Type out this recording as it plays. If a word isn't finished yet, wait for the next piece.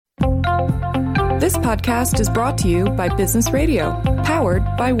This podcast is brought to you by Business Radio, powered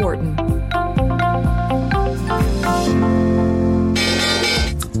by Wharton.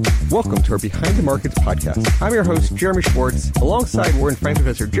 Welcome to our Behind the Markets podcast. I'm your host, Jeremy Schwartz. Alongside Wharton Finance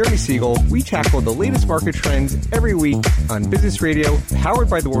Professor Jeremy Siegel, we tackle the latest market trends every week on Business Radio, powered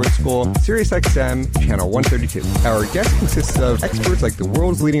by the Wharton School, SiriusXM, Channel 132. Our guest consists of experts like the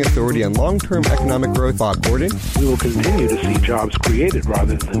world's leading authority on long-term economic growth, Bob Gordon. We will continue to see jobs created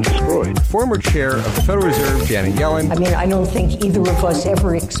rather than destroyed. Former chair of the Federal Reserve, Janet Yellen. I don't think either of us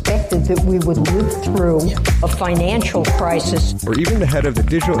ever expected that we would live through a financial crisis. Or even the head of the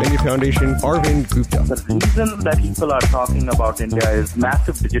Digital India Foundation, Arvind Gupta. The reason that people are talking about India is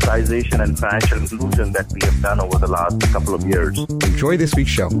massive digitization and financial inclusion that we have done over the last couple of years. Enjoy this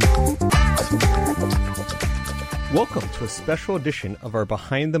week's show. Welcome to a special edition of our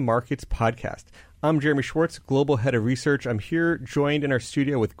Behind the Markets podcast. I'm Jeremy Schwartz, Global Head of Research. I'm here joined in our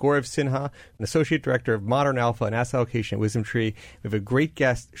studio with Gaurav Sinha, an Associate Director of Modern Alpha and Asset Allocation at WisdomTree. We have a great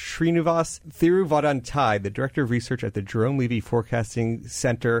guest, Srinivas Thiruvadantai, the Director of Research at the Jerome Levy Forecasting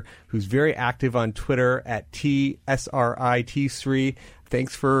Center, who's very active on Twitter at TSRIT3.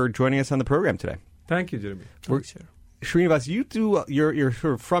 Thanks for joining us on the program today. Thank you, Jeremy. Srinivas, you're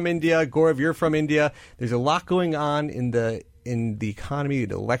sort of from India. Gaurav, you're from India. There's a lot going on in the economy,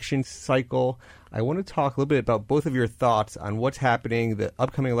 the election cycle. I want to talk a little bit about both of your thoughts on what's happening, the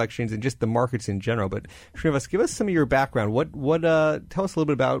upcoming elections, and just the markets in general. But Srinivas, give us some of your background. Tell us a little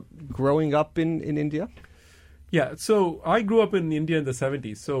bit about growing up in India. Yeah, so I grew up in India in the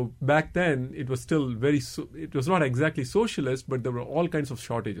 70s. So back then, it was still it was not exactly socialist, but there were all kinds of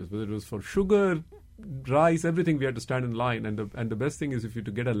shortages, whether it was for sugar, rice, everything. We had to stand in line. And the best thing is, if you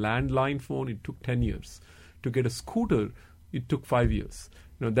to get a landline phone, it took 10 years. To get a scooter, it took 5 years.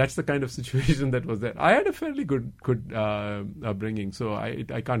 That's the kind of situation that was there. I had a fairly good upbringing, so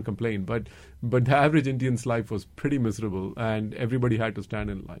I can't complain. But the average Indian's life was pretty miserable, and everybody had to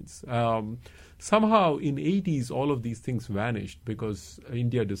stand in lines. Somehow, in 80s, all of these things vanished because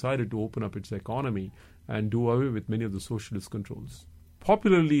India decided to open up its economy and do away with many of the socialist controls.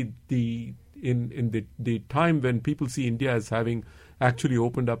 Popularly, in the time when people see India as having actually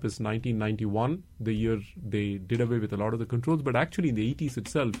opened up is 1991, the year they did away with a lot of the controls. But actually in the 80s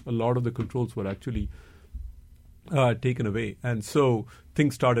itself, a lot of the controls were actually taken away. And so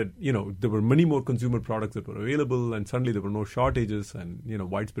things started, there were many more consumer products that were available, and suddenly there were no shortages, and,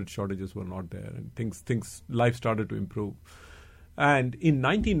 widespread shortages were not there, and life started to improve. And in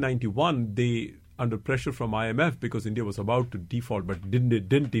 1991, they, under pressure from IMF, because India was about to default but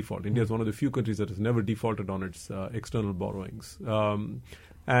didn't default. India is one of the few countries that has never defaulted on its external borrowings.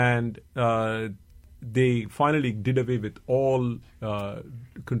 They finally did away with all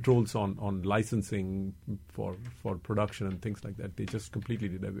controls on licensing for production and things like that. They just completely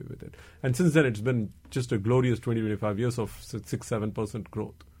did away with it. And since then, it's been just a glorious 20-25 years of 6-7%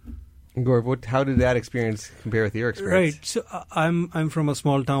 growth. Gaurav, how did that experience compare with your experience? Right. So I'm from a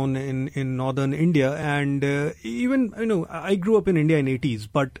small town in northern India, and I grew up in India in 80s,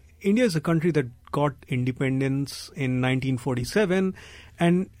 but India is a country that got independence in 1947,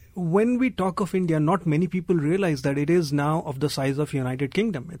 and when we talk of India, not many people realize that it is now of the size of United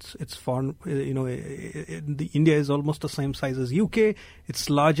Kingdom. It's foreign, India is almost the same size as UK. It's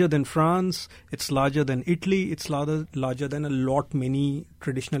larger than France. It's larger than Italy. It's larger than many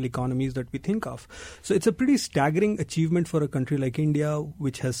traditional economies that we think of. So it's a pretty staggering achievement for a country like India,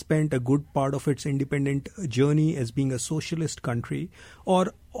 which has spent a good part of its independent journey as being a socialist country,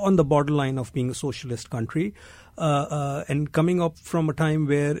 or on the borderline of being a socialist country. And coming up from a time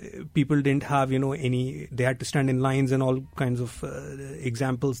where people didn't have, they had to stand in lines and all kinds of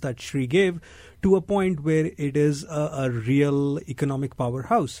examples that Shri gave, to a point where it is a real economic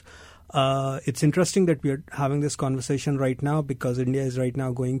powerhouse. It's interesting that we are having this conversation right now because India is right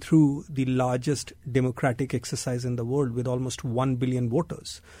now going through the largest democratic exercise in the world with almost 1 billion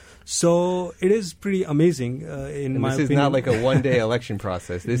voters. So it is pretty amazing, in my opinion. This is not like a one-day election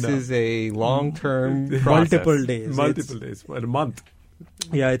process. This is a long-term process. Multiple days. For a month.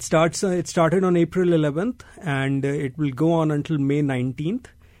 Yeah, it started on April 11th, and it will go on until May 19th,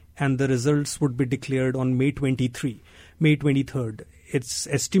 and the results would be declared on May 23rd. It's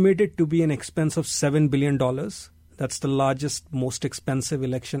estimated to be an expense of $7 billion. That's the largest, most expensive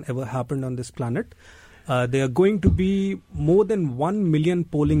election ever happened on this planet. There are going to be more than 1 million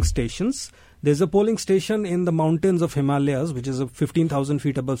polling stations. There's a polling station in the mountains of Himalayas, which is 15,000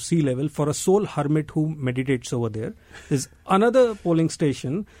 feet above sea level, for a sole hermit who meditates over there. There's another polling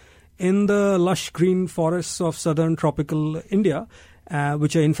station in the lush green forests of southern tropical India.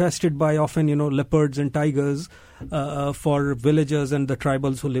 which are infested by often, leopards and tigers for villagers and the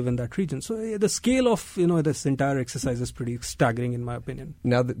tribals who live in that region. So the scale of, this entire exercise is pretty staggering in my opinion.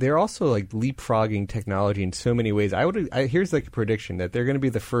 Now, they're also like leapfrogging technology in so many ways. Here's like a prediction that they're going to be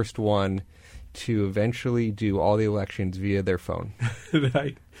the first one to eventually do all the elections via their phone.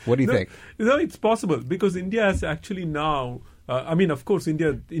 Right. What do you think? No, it's possible because India has actually now, of course,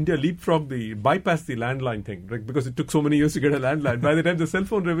 India bypassed the landline thing, right? Because it took so many years to get a landline. By the time the cell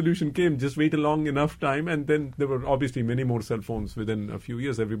phone revolution came, just wait a long enough time, and then there were obviously many more cell phones within a few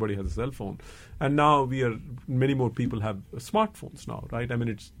years. Everybody has a cell phone. And now many more people have smartphones now, right? I mean,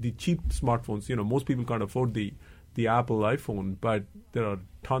 it's the cheap smartphones. Most people can't afford the Apple iPhone, but there are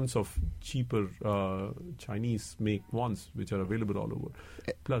tons of cheaper Chinese-made ones which are available all over.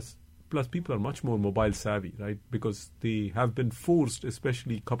 Plus people are much more mobile savvy, right? Because they have been forced,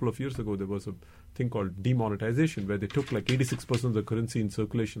 especially a couple of years ago, there was a thing called demonetization where they took like 86% of the currency in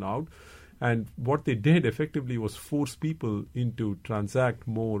circulation out. And what they did effectively was force people into transact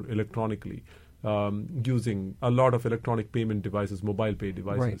more electronically. Using a lot of electronic payment devices, mobile pay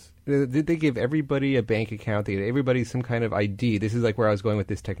devices. Right. Did they give everybody a bank account? They gave everybody some kind of ID. This is like where I was going with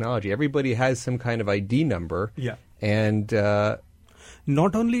this technology. Everybody has some kind of ID number. Yeah. And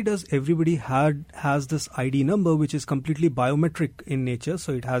not only does everybody has this ID number, which is completely biometric in nature,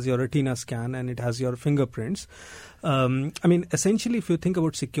 so it has your retina scan and it has your fingerprints. Essentially, if you think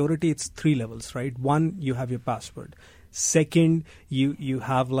about security, it's 3 levels, right? 1, you have your password. Second, you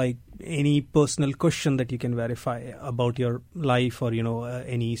have like any personal question that you can verify about your life or,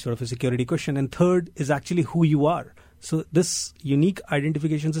 any sort of a security question. And third is actually who you are. So this unique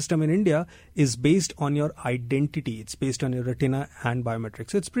identification system in India is based on your identity. It's based on your retina and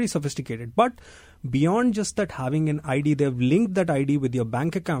biometrics. So it's pretty sophisticated. But beyond just that having an ID, they've linked that ID with your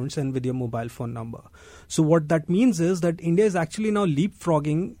bank accounts and with your mobile phone number. So what that means is that India is actually now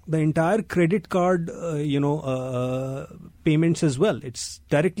leapfrogging the entire credit card, payments as well. It's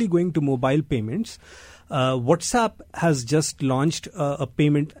directly going to mobile payments. WhatsApp has just launched a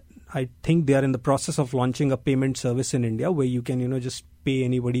payment. I think they are in the process of launching a payment service in India where you can, just pay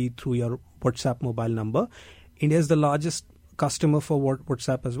anybody through your WhatsApp mobile number. India is the largest customer for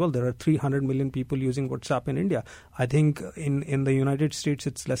WhatsApp as well. There are 300 million people using WhatsApp in India. I think in the United States,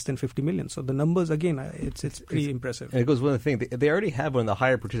 it's less than 50 million. So the numbers, again, it's pretty impressive. And it goes one of the things. They already have one of the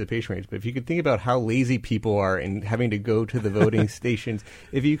higher participation rates. But if you could think about how lazy people are in having to go to the voting stations,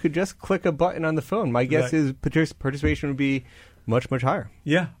 if you could just click a button on the phone, my guess is participation would be much, much higher.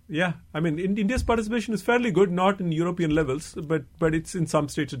 Yeah. I mean, India's participation is fairly good, not in European levels, but it's in some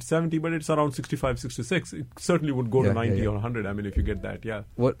states it's 70, but it's around 65, 66. It certainly would go to 90 or 100. I mean, if you get that, yeah.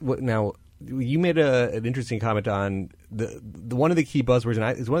 What now? You made an interesting comment on the one of the key buzzwords, and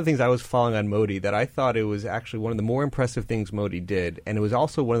it's one of the things I was following on Modi that I thought it was actually one of the more impressive things Modi did, and it was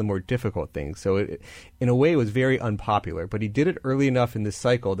also one of the more difficult things. So in a way, it was very unpopular, but he did it early enough in this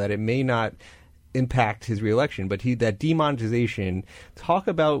cycle that it may not impact his reelection, but that demonetization, talk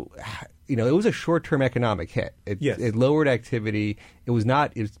about, it was a short-term economic hit. It lowered activity. It was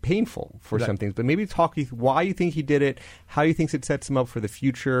painful for some things, but maybe talk why you think he did it, how you think it sets him up for the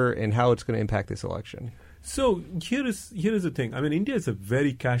future, and how it's going to impact this election. So here is the thing. I mean, India is a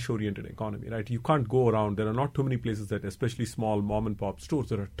very cash-oriented economy, right? You can't go around. There are not too many places that, especially small mom-and-pop stores,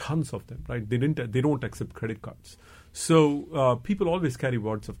 there are tons of them, right? They don't accept credit cards. So people always carry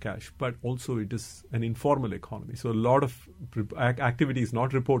wads of cash, but also it is an informal economy. So a lot of activity is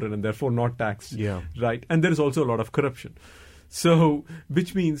not reported and therefore not taxed, right? And there is also a lot of corruption. So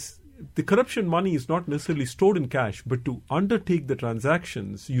which means the corruption money is not necessarily stored in cash, but to undertake the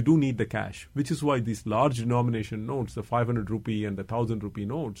transactions, you do need the cash, which is why these large denomination notes, the 500 rupee and the 1,000 rupee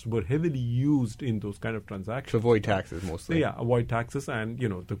notes, were heavily used in those kind of transactions. To avoid taxes mostly. Yeah, avoid taxes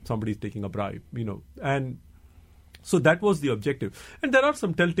and, somebody's taking a bribe, and so that was the objective. And there are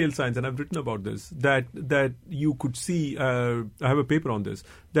some telltale signs, and I've written about this, that you could see, I have a paper on this,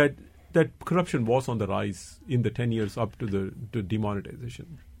 that corruption was on the rise in the 10 years up to the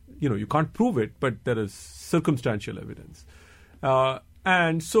demonetization. You can't prove it, but there is circumstantial evidence.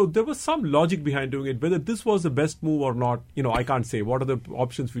 And so there was some logic behind doing it. Whether this was the best move or not, I can't say. What are the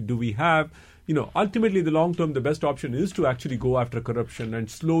options we have? Ultimately, the long term, the best option is to actually go after corruption and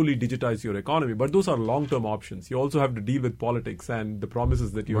slowly digitize your economy. But those are long term options. You also have to deal with politics and the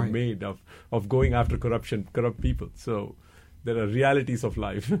promises that you've made of going after corrupt people. So there are realities of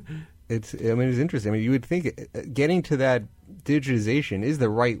life. It's interesting. You would think getting to that digitization is the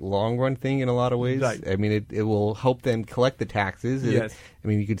right long run thing in a lot of ways. Right. It will help them collect the taxes. Yes.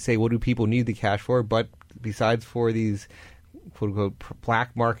 You could say, what do people need the cash for? But besides for these quote unquote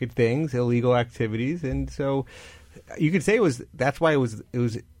black market things, illegal activities, and so You could say that's why it was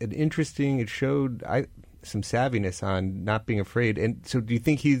an interesting. It showed some savviness on not being afraid. And so, do you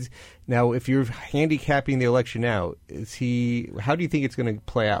think now? If you're handicapping the election now, how do you think it's going to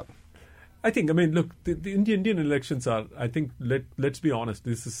play out? I think. I mean, look, the Indian elections are. I think. Let's be honest.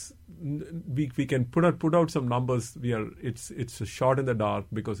 This is. We can put out some numbers. It's a shot in the dark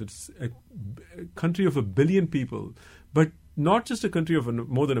because it's a country of 1 billion people, but not just a country of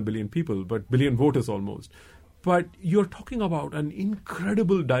more than 1 billion people, but billion voters almost. But you're talking about an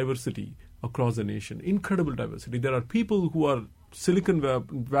incredible diversity across the nation. Incredible diversity. There are people who are Silicon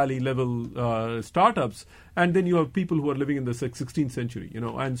Valley level startups, and then you have people who are living in the 16th century.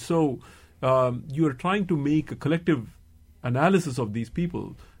 And so you are trying to make a collective analysis of these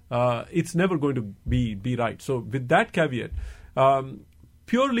people. It's never going to be right. So with that caveat,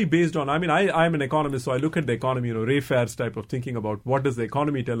 purely based on, I'm an economist, so I look at the economy, Ray Fair's type of thinking about what does the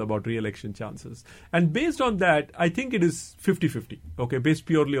economy tell about re-election chances. And based on that, I think it is 50-50, okay, based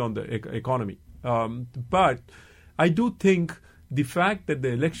purely on the economy. But I do think the fact that the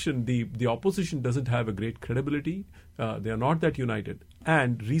election, the opposition doesn't have a great credibility, they are not that united.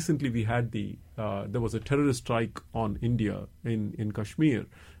 And recently we had there was a terrorist strike on India in Kashmir.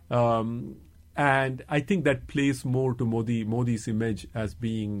 And I think that plays more to Modi's image as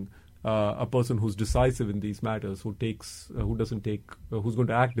being a person who's decisive in these matters, who's going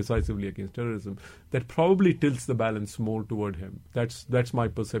to act decisively against terrorism. That probably tilts the balance more toward him. That's my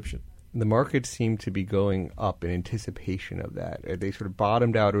perception. The markets seem to be going up in anticipation of that. They sort of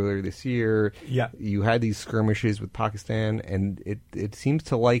bottomed out earlier this year. Yeah. You had these skirmishes with Pakistan, and it seemed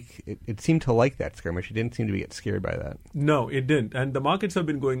to like that skirmish. It didn't seem to get scared by that. No, it didn't. And the markets have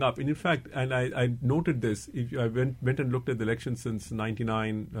been going up. And in fact, and I noted this, I went and looked at the elections since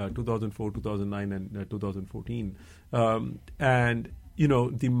 99, 2004, 2009, and 2014. And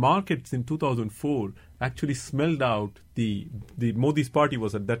the markets in 2004 actually smelled out the Modi's party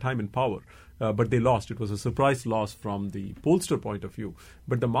was at that time in power, but they lost. It was a surprise loss from the pollster point of view.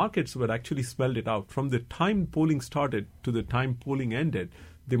 But the markets were actually smelled it out. From the time polling started to the time polling ended,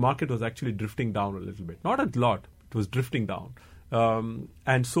 the market was actually drifting down a little bit. Not a lot. It was drifting down.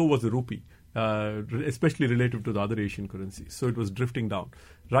 And so was the rupee, especially relative to the other Asian currencies. So it was drifting down.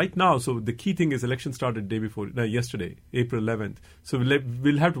 Right now, so the key thing is election started yesterday, April 11th. So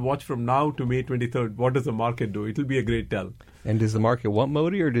we'll have to watch from now to May 23rd. What does the market do? It'll be a great tell. And does the market want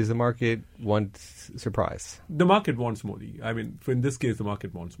Modi, or does the market want surprise? The market wants Modi. I mean, in this case, the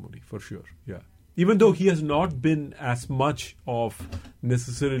market wants Modi, for sure. Yeah. Even though he has not been as much of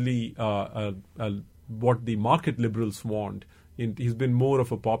necessarily what the market liberals want. He's been more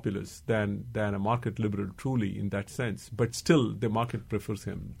of a populist than a market liberal, truly, in that sense. But still, the market prefers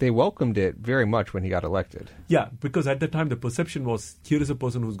him. They welcomed it very much when he got elected. Yeah, because at the time, the perception was, here is a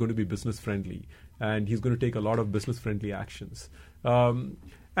person who's going to be business-friendly, and he's going to take a lot of business-friendly actions.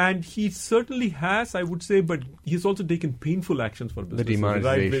 And he certainly has, I would say, but he's also taken painful actions for business. The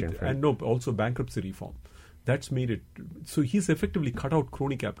demonetization. And also bankruptcy reform. That's made it. So he's effectively cut out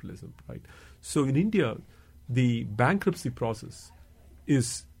crony capitalism, right? So in India, the bankruptcy process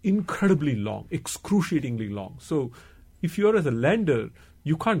is incredibly long, excruciatingly long. So if you're as a lender,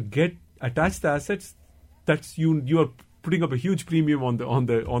 you can't attach the assets. That's you are putting up a huge premium on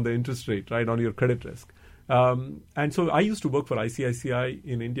the interest rate, right, on your credit risk. And so I used to work for ICICI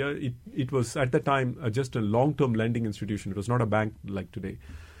in India. It was at the time just a long-term lending institution. It was not a bank like today.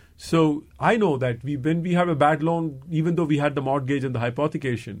 So I know that when we have a bad loan, even though we had the mortgage and the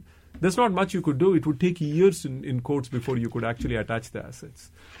hypothecation, there's not much you could do. It would take years in courts before you could actually attach the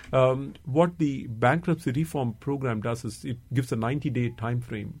assets. What the bankruptcy reform program does is it gives a 90-day time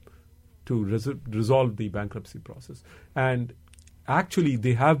frame to resolve the bankruptcy process. And actually,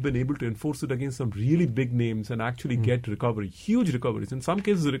 they have been able to enforce it against some really big names and actually get recovery, huge recoveries. In some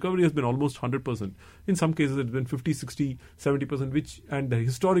cases, the recovery has been almost 100%. In some cases, it's been 50, 60, 70%, and the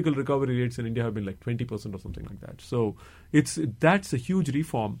historical recovery rates in India have been like 20% or something like that. So that's a huge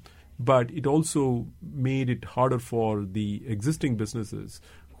reform. But it also made it harder for the existing businesses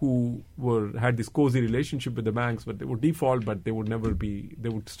who had this cozy relationship with the banks, but they would default, but they would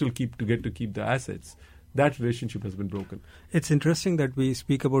still get to keep the assets. That relationship has been broken. It's interesting that we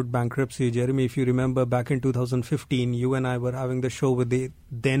speak about bankruptcy. Jeremy, if you remember back in 2015, you and I were having the show with the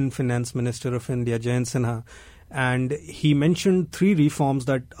then Finance Minister of India, Jayant Sinha. And he mentioned 3 reforms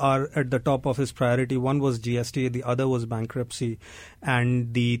that are at the top of his priority. One was GST, the other was bankruptcy,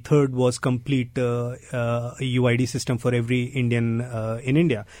 and the third was complete UID system for every Indian in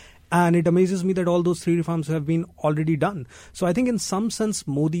India. And it amazes me that all those 3 reforms have been already done. So I think in some sense,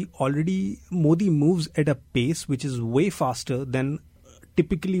 Modi moves at a pace which is way faster than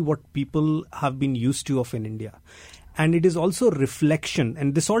typically what people have been used to of in India. And it is also reflection.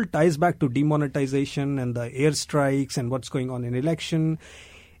 And this all ties back to demonetization and the airstrikes and what's going on in election.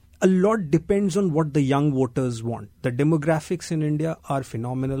 A lot depends on what the young voters want. The demographics in India are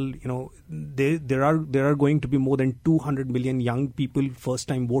phenomenal. There are going to be more than 200 million young people,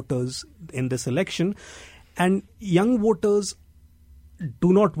 first-time voters in this election. And young voters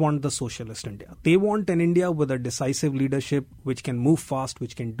do not want the socialist India. They want an India with a decisive leadership which can move fast,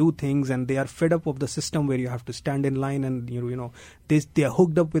 which can do things, and they are fed up of the system where you have to stand in line and they are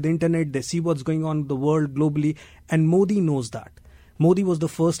hooked up with internet. They see what's going on in the world globally, and Modi knows that. Modi was the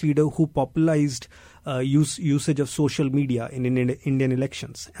first leader who popularized usage of social media in Indian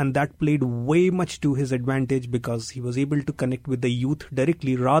elections, and that played way much to his advantage because he was able to connect with the youth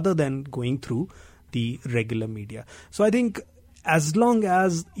directly rather than going through the regular media. So I think as long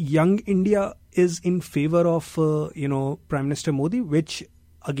as young India is in favor of, Prime Minister Modi, which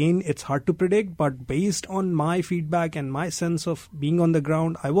again, it's hard to predict, but based on my feedback and my sense of being on the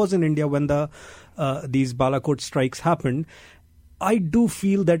ground, I was in India when these Balakot strikes happened. I do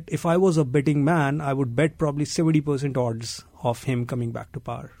feel that if I was a betting man, I would bet probably 70% odds of him coming back to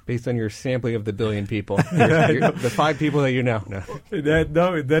power. Based on your sampling of the billion people, the 5 people that you know.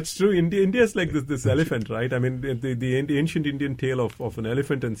 No, that's true. India is like this elephant, right? I mean, the ancient Indian tale of an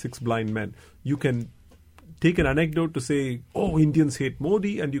elephant and 6 blind men. You can take an anecdote to say, oh, Indians hate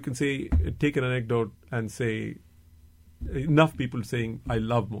Modi, and you can take an anecdote and say, enough people saying I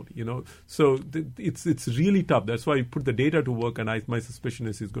love Modi, So it's really tough. That's why I put the data to work, and my suspicion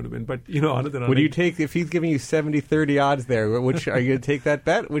is he's going to win. But would you take, if he's giving you 70-30 odds there? Which are you going to take that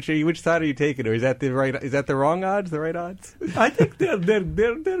bet? Which side are you taking, or is that the right? Is that the wrong odds? The right odds? I think they're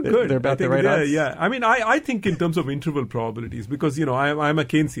good. They're about the right odds. Yeah. I mean, I think in terms of interval probabilities, because I'm a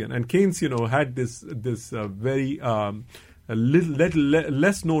Keynesian, and Keynes had this very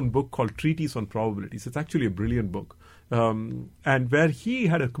less known book called Treatise on Probabilities. It's actually a brilliant book. And where he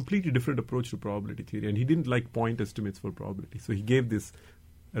had a completely different approach to probability theory, and he didn't like point estimates for probability. So he gave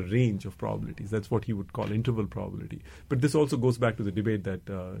a range of probabilities. That's what he would call interval probability. But this also goes back to the debate that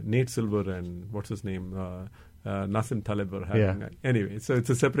Nate Silver and what's his name, Nassim Taleb were having. Yeah. Anyway, so it's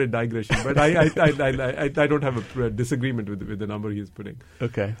a separate digression. But I don't have a disagreement with the number he's putting.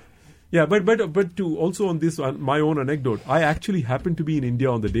 Okay. Yeah, but to also on this one, my own anecdote, I actually happened to be in India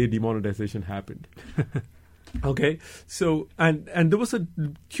on the day demonetization happened. Okay, so and there was a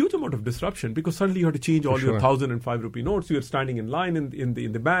huge amount of disruption because suddenly you had to change all your 1,005 rupee notes. You were standing in line in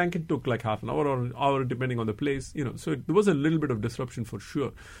the bank. It took like half an hour or an hour depending on the place. So there was a little bit of disruption for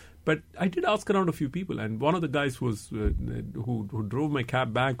sure. But I did ask around a few people, and one of the guys was who drove my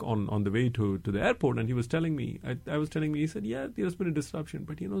cab back on the way to the airport, and he was telling me, he said, yeah, there's been a disruption,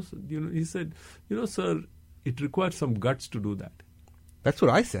 but he said, sir, it requires some guts to do that. That's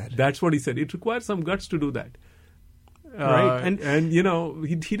what I said. That's what he said. It requires some guts to do that. Right. And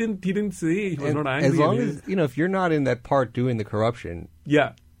he didn't say he was not angry. As long as, if you're not in that part doing the corruption,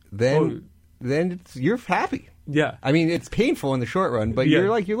 then you're happy. Yeah. I mean, it's painful in the short run, but you're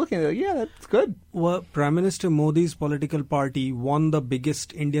looking at it, that's good. Well, Prime Minister Modi's political party won the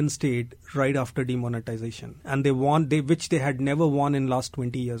biggest Indian state right after demonetization, and which they had never won in last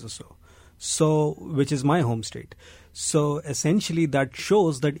 20 years or so. So, which is my home state. So essentially that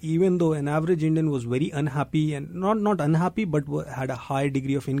shows that even though an average Indian was very unhappy, and not unhappy, but had a high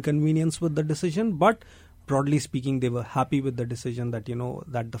degree of inconvenience with the decision, but broadly speaking, they were happy with the decision that,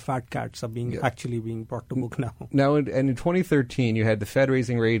 that the fat cats are actually being brought to book now. Now, and in 2013, you had the Fed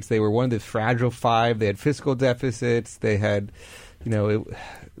raising rates. They were one of the fragile 5. They had fiscal deficits. They had,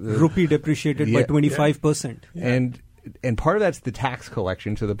 rupee depreciated by 25%. Yeah. And part of that's the tax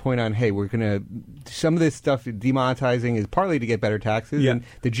collection, to the point on, hey, we're going to, some of this stuff, demonetizing is partly to get better taxes. Yeah. And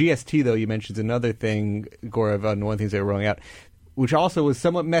the GST, though, you mentioned, is another thing, Gaurav, one of the things they were rolling out, which also was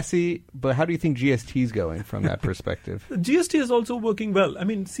somewhat messy. But how do you think GST is going from that perspective? GST is also working well. I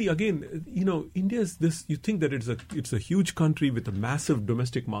mean, see, again, India is this, you think that it's a huge country with a massive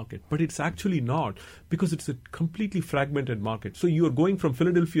domestic market, but it's actually not, because it's a completely fragmented market. So you are going from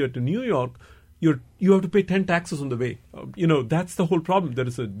Philadelphia to New York, you have to pay 10 taxes on the way. That's the whole problem. There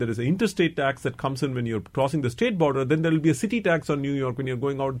is an interstate tax that comes in when you're crossing the state border. Then there will be a city tax on New York when you're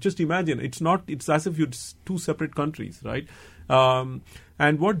going out. Just imagine, it's as if you're two separate countries, right?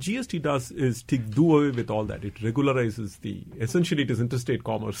 And what GST does is to do away with all that. It regularizes essentially it is interstate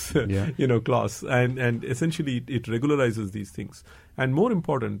commerce, clause, and essentially it regularizes these things. And more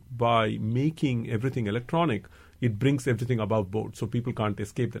important, by making everything electronic, it brings everything above board, so people can't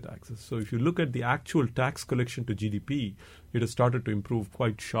escape the taxes. So if you look at the actual tax collection to GDP, it has started to improve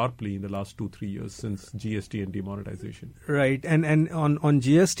quite sharply in the last 2-3 years since GST and demonetization. Right, and on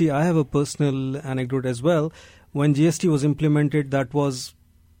GST, I have a personal anecdote as well. When GST was implemented, that was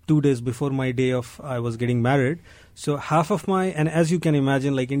 2 days before my day of I was getting married. So half of and as you can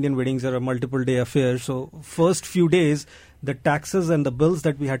imagine, like Indian weddings are a multiple day affair. So first few days, the taxes and the bills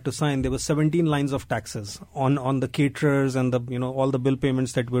that we had to sign, there were 17 lines of taxes on the caterers and the all the bill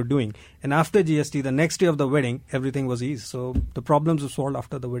payments that we're doing. And after GST, the next day of the wedding, everything was eased. So the problems were solved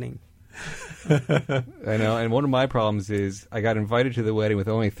after the wedding. I know, and one of my problems is I got invited to the wedding with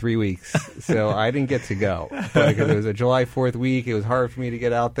only 3 weeks, so I didn't get to go because it was a July 4th week. It was hard for me to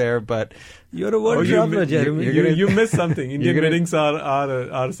get out there, but you're a world traveler, Jeremy. You missed something. Indian weddings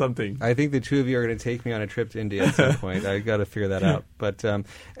are something. I think the two of you are going to take me on a trip to India at some point. I got to figure that out. But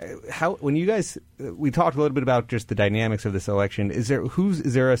when you guys, we talked a little bit about just the dynamics of this election. Is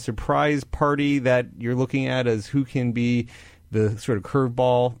there a surprise party that you're looking at as who can be the sort of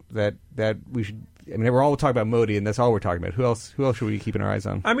curveball that we should? I mean, we're all talking about Modi, and that's all we're talking about. Who else should we be keeping our eyes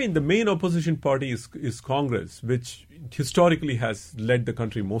on? I mean, the main opposition party is Congress, which historically has led the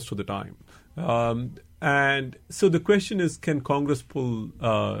country most of the time. And so the question is, can Congress pull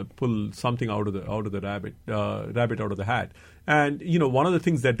something out of the rabbit out of the hat? And one of the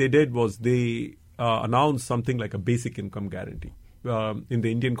things that they did was they announced something like a basic income guarantee. In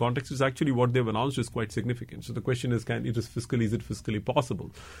the Indian context, is actually what they've announced is quite significant. So the question is, is it fiscally possible?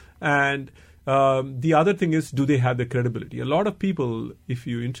 And the other thing is, do they have the credibility? A lot of people, if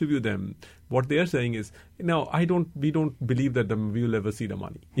you interview them, what they are saying is, no, we don't believe that we will ever see the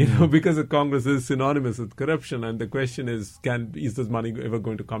money, because the Congress is synonymous with corruption. And the question is this money ever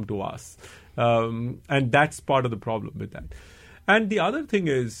going to come to us? And that's part of the problem with that. And the other thing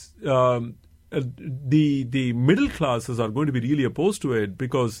is, the middle classes are going to be really opposed to it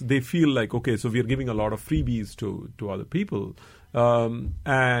because they feel like, okay, so we are giving a lot of freebies to other people.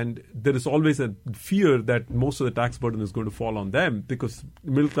 And there is always a fear that most of the tax burden is going to fall on them because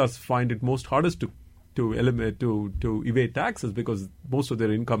middle class find it most hardest to evade taxes because most of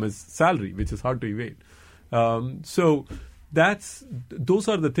their income is salary, which is hard to evade. So those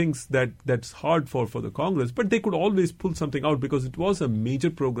are the things that's hard for the Congress, but they could always pull something out because it was a major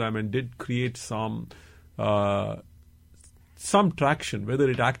program and did create some traction. Whether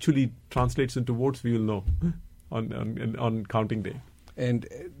it actually translates into votes, we will know on counting day. And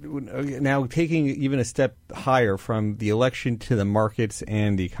now taking even a step higher from the election to the markets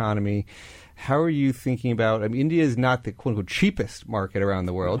and the economy, how are you thinking about? I mean, India is not the quote unquote cheapest market around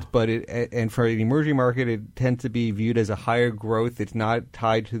the world, but and for an emerging market, it tends to be viewed as a higher growth. It's not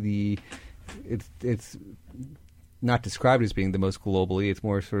tied to it's not described as being the most globally. It's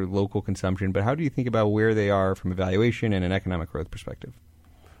more sort of local consumption. But how do you think about where they are from a valuation and an economic growth perspective?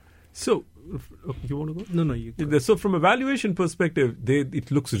 So, you want to go? No, you go. So from a valuation perspective,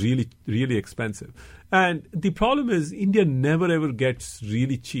 it looks really, really expensive. And the problem is India never ever gets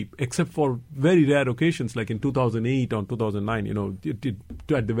really cheap, except for very rare occasions like in 2008 or 2009.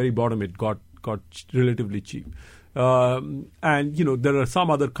 At the very bottom, it got relatively cheap. And there are some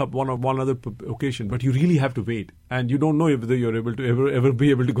other one other occasion, but you really have to wait, and you don't know whether you're able to ever be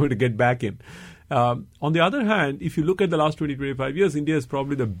able to get back in. On the other hand, if you look at the last 20-25 years, India is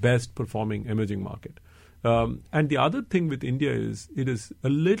probably the best performing emerging market. And the other thing with India is it is a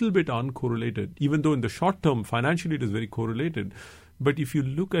little bit uncorrelated, even though in the short term, financially it is very correlated. But if you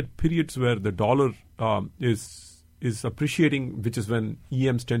look at periods where the dollar is appreciating, which is when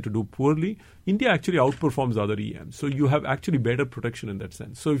EMs tend to do poorly, India actually outperforms other EMs. So you have actually better protection in that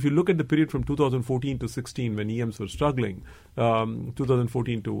sense. So if you look at the period from 2014 to 16 when EMs were struggling,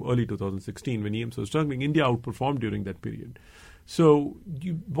 2014 to early 2016 when EMs were struggling, India outperformed during that period. So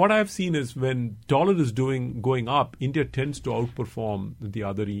what I have seen is when dollar is going up, India tends to outperform the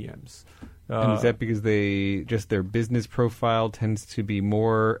other EMs. And is that because their business profile tends to be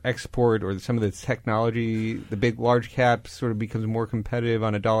more export, or some of the technology, the large caps sort of becomes more competitive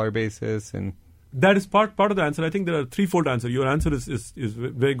on a dollar basis? And that is part of the answer. I think there are threefold answer. Your answer is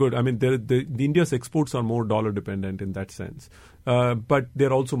very good. I mean, the India's exports are more dollar dependent in that sense, but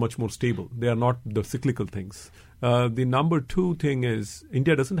they're also much more stable. They are not the cyclical third The number two thing is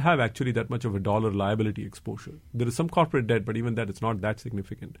India doesn't have actually that much of a dollar liability exposure. There is some corporate debt, but even that it's not that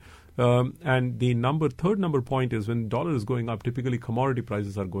significant. And the third point is when dollar is going up, typically commodity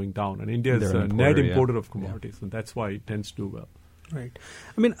prices are going down, and India is a net importer of commodities, and that's why it tends to do well. Right.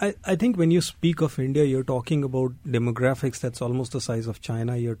 I mean, I think when you speak of India, you're talking about demographics that's almost the size of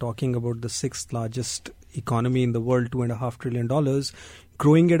China. You're talking about the 6th largest economy in the world, $2.5 trillion,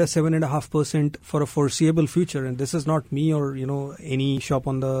 growing at a 7.5% for a foreseeable future. And this is not me or, any shop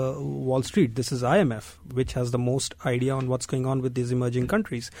on the Wall Street. This is IMF, which has the most idea on what's going on with these emerging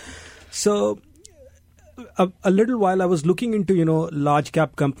countries. So a little while I was looking into, large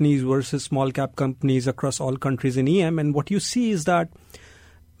cap companies versus small cap companies across all countries in EM. And what you see is that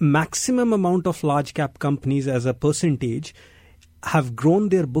maximum amount of large cap companies as a percentage have grown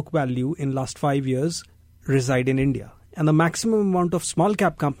their book value in last 5 years reside in India. And the maximum amount of small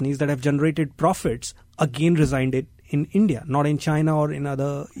cap companies that have generated profits again reside in India, not in China or in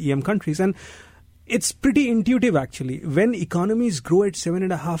other EM countries. And it's pretty intuitive actually. When economies grow at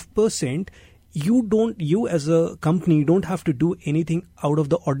 7.5%, you as a company don't have to do anything out of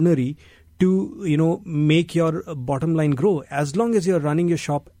the ordinary to, make your bottom line grow. As long as you're running your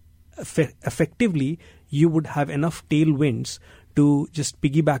shop effectively, you would have enough tailwinds to just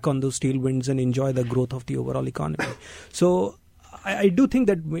piggyback on those tailwinds and enjoy the growth of the overall economy. So I do think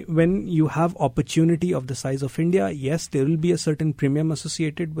that when you have opportunity of the size of India, yes, there will be a certain premium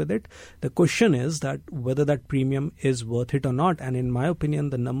associated with it. The question is that whether that premium is worth it or not. And in my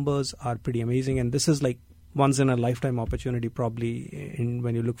opinion, the numbers are pretty amazing. And this is like once in a lifetime opportunity, probably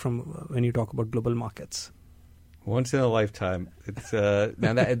when you talk about global markets. Once in a lifetime. It's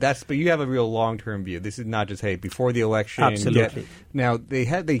but you have a real long-term view. This is not just before the election. Absolutely. Now they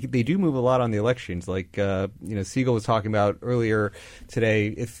do move a lot on the elections. Like Siegel was talking about earlier today.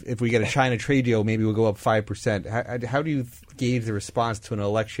 If we get a China trade deal, maybe we'll go up 5%. How do you gauge the response to an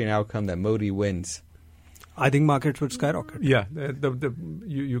election outcome that Modi wins? I think markets would skyrocket. Yeah,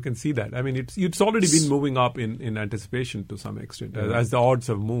 you can see that. I mean, it's already been moving up in anticipation to some extent, as the odds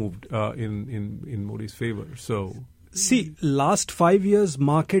have moved in Modi's favor. So, see, last 5 years,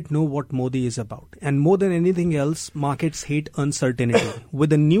 market know what Modi is about, and more than anything else, markets hate uncertainty.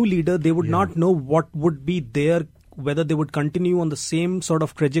 With a new leader, they would not know what would be their, whether they would continue on the same sort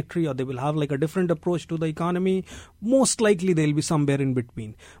of trajectory or they will have like a different approach to the economy. Most likely they'll be somewhere in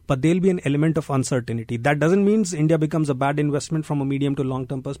between. But there'll be an element of uncertainty. That doesn't mean India becomes a bad investment from a medium to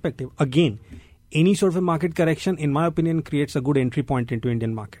long-term perspective. Again, any sort of a market correction, in my opinion, creates a good entry point into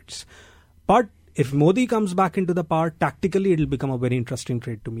Indian markets. But if Modi comes back into the power, tactically it'll become a very interesting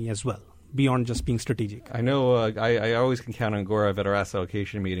trade to me as well, beyond just being strategic. I know I always can count on Gaurav at our asset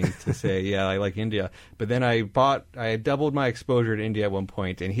allocation meetings to say, yeah, I like India. But then I had doubled my exposure to India at one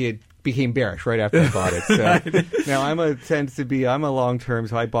point, and he became bearish right after I bought it. So now I'm a long-term,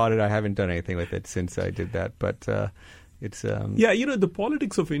 so I bought it. I haven't done anything with it since I did that. But it's... the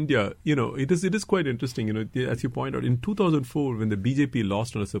politics of India, it is quite interesting. As you point out, in 2004, when the BJP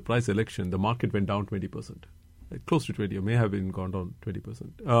lost on a surprise election, the market went down 20%. Close to 20, or may have been gone down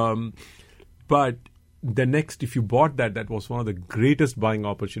 20%. But the next, if you bought that was one of the greatest buying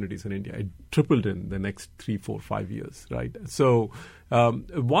opportunities in India. It tripled in the next 3, 4, 5 years, right? So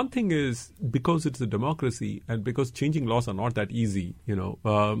one thing is, because it's a democracy and because changing laws are not that easy,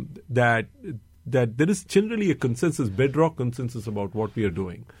 that there is generally a consensus, bedrock consensus about what we are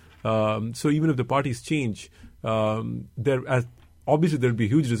doing. So even if the parties change, obviously there'll be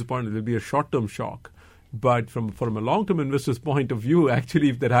huge disappointment. There'll be a short-term shock. But from a long-term investor's point of view, actually,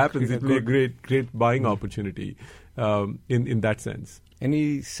 if that happens, it will be a great buying opportunity in that sense.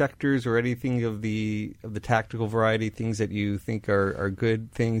 Any sectors or anything of the tactical variety, things that you think are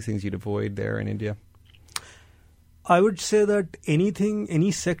good things you'd avoid there in India? I would say that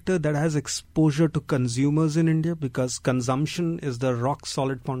any sector that has exposure to consumers in India, because consumption is the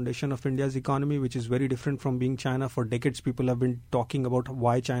rock-solid foundation of India's economy, which is very different from being China. For decades, people have been talking about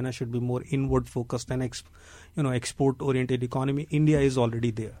why China should be more inward-focused and export-oriented economy. India is already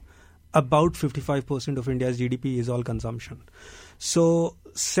there. About 55% of India's GDP is all consumption. So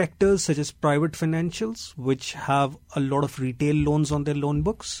sectors such as private financials, which have a lot of retail loans on their loan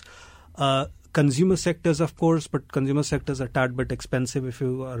books, consumer sectors, of course, but consumer sectors are a tad bit expensive if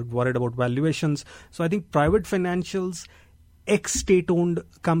you are worried about valuations. So I think private financials, ex-state-owned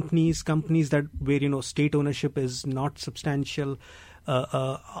companies that where state ownership is not substantial,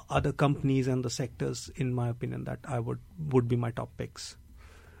 other companies and the sectors, in my opinion, that I would be my top picks.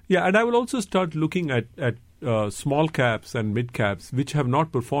 Yeah, and I will also start looking at small caps and mid caps, which have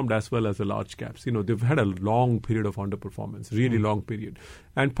not performed as well as the large caps. They've had a long period of underperformance, really long period.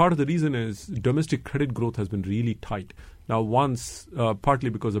 And part of the reason is domestic credit growth has been really tight. Now, partly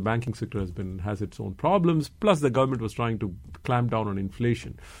because the banking sector has its own problems, plus the government was trying to clamp down on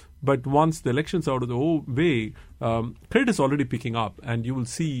inflation. But once the election's out of the way, credit is already picking up, and you will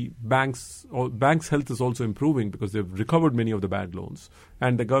see banks' health is also improving because they've recovered many of the bad loans,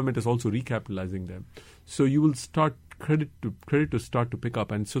 and the government is also recapitalizing them. So you will start credit to start to pick up,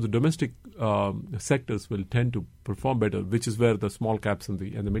 and so the domestic sectors will tend to perform better, which is where the small caps and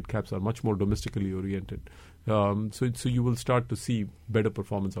the mid caps are much more domestically oriented. So you will start to see better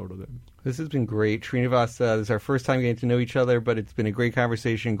performance out of them. This has been great. Srinivas, this is our first time getting to know each other, but it's been a great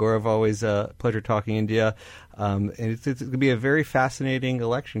conversation. Gaurav, always a pleasure talking India. And it's going to be a very fascinating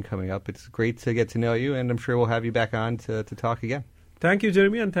election coming up. It's great to get to know you, and I'm sure we'll have you back on to talk again. Thank you,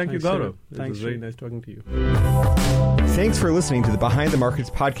 Jeremy, and thank you, Gaurav. It was very Sri. nice talking to you. Thanks for listening to the Behind the Markets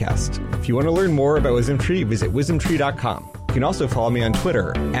podcast. If you want to learn more about WisdomTree, visit wisdomtree.com. You can also follow me on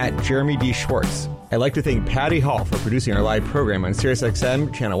Twitter @JeremyD.Schwartz. I'd like to thank Patty Hall for producing our live program on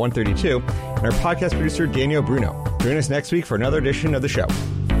SiriusXM channel 132 and our podcast producer, Daniel Bruno. Join us next week for another edition of the show.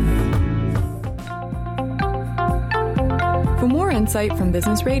 For more insight from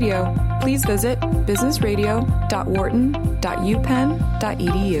Business Radio, please visit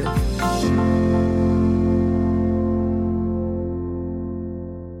businessradio.wharton.upenn.edu.